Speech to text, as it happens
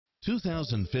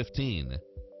2015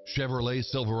 Chevrolet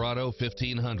Silverado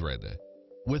 1500.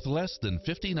 With less than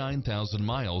 59,000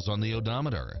 miles on the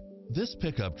odometer, this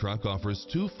pickup truck offers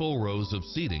 2 full rows of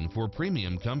seating for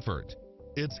premium comfort.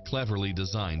 It's cleverly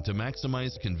designed to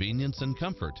maximize convenience and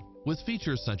comfort with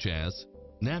features such as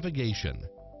navigation,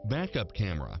 backup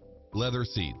camera, leather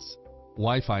seats,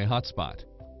 Wi-Fi hotspot,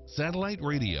 satellite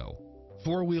radio,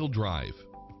 4-wheel drive,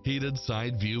 heated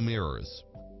side view mirrors,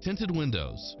 tinted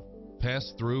windows,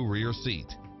 pass-through rear seat,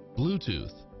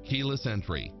 Bluetooth, keyless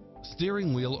entry,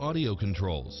 steering wheel audio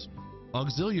controls,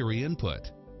 auxiliary input,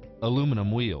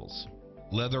 aluminum wheels,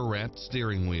 leather-wrapped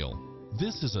steering wheel.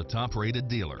 This is a top-rated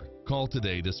dealer. Call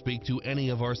today to speak to any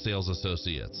of our sales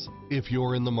associates. If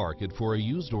you're in the market for a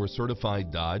used or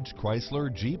certified Dodge,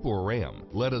 Chrysler, Jeep, or Ram,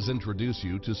 let us introduce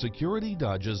you to Security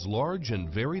Dodge's large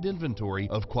and varied inventory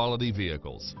of quality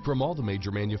vehicles from all the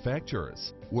major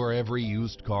manufacturers, where every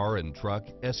used car and truck,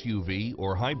 SUV,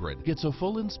 or hybrid gets a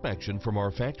full inspection from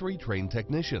our factory-trained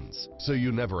technicians, so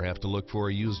you never have to look for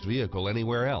a used vehicle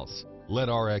anywhere else. Let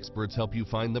our experts help you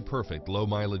find the perfect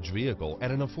low-mileage vehicle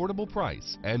at an affordable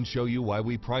price and show you why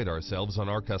we pride ourselves on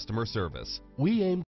our customer service. We aim